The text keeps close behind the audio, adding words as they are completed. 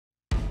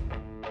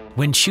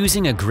When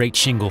choosing a great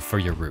shingle for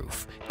your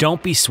roof,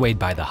 don't be swayed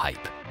by the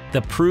hype.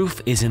 The proof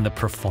is in the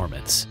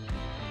performance.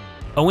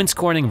 Owens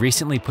Corning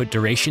recently put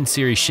Duration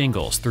Series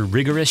shingles through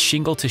rigorous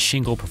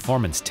shingle-to-shingle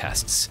performance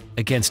tests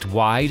against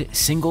wide,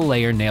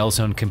 single-layer nail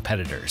zone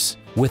competitors.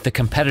 With the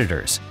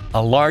competitors,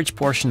 a large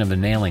portion of the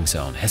nailing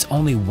zone has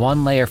only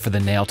one layer for the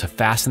nail to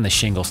fasten the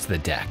shingles to the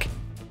deck.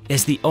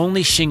 As the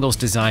only shingles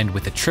designed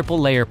with a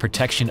triple-layer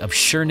protection of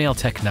SureNail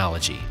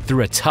technology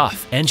through a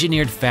tough,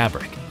 engineered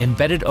fabric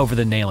embedded over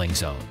the nailing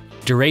zone,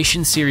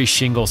 Duration Series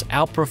shingles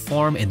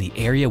outperform in the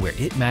area where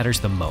it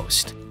matters the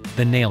most,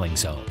 the nailing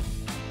zone.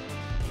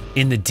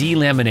 In the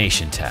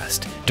delamination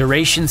test,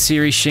 Duration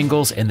Series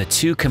shingles and the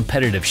two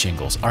competitive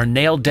shingles are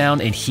nailed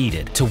down and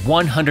heated to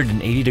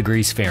 180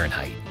 degrees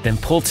Fahrenheit, then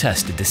pull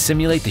tested to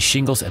simulate the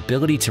shingle's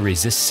ability to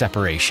resist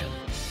separation.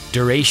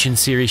 Duration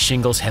Series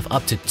shingles have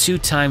up to 2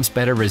 times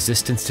better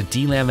resistance to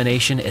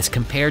delamination as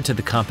compared to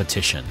the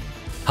competition,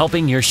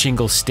 helping your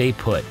shingles stay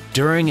put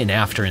during and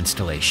after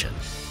installation.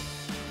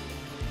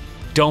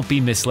 Don't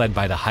be misled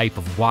by the hype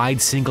of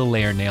wide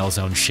single-layer nail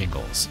zone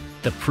shingles.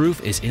 The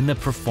proof is in the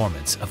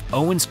performance of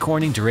Owens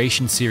Corning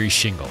Duration Series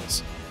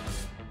shingles.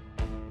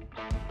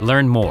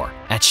 Learn more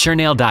at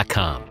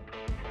SureNail.com.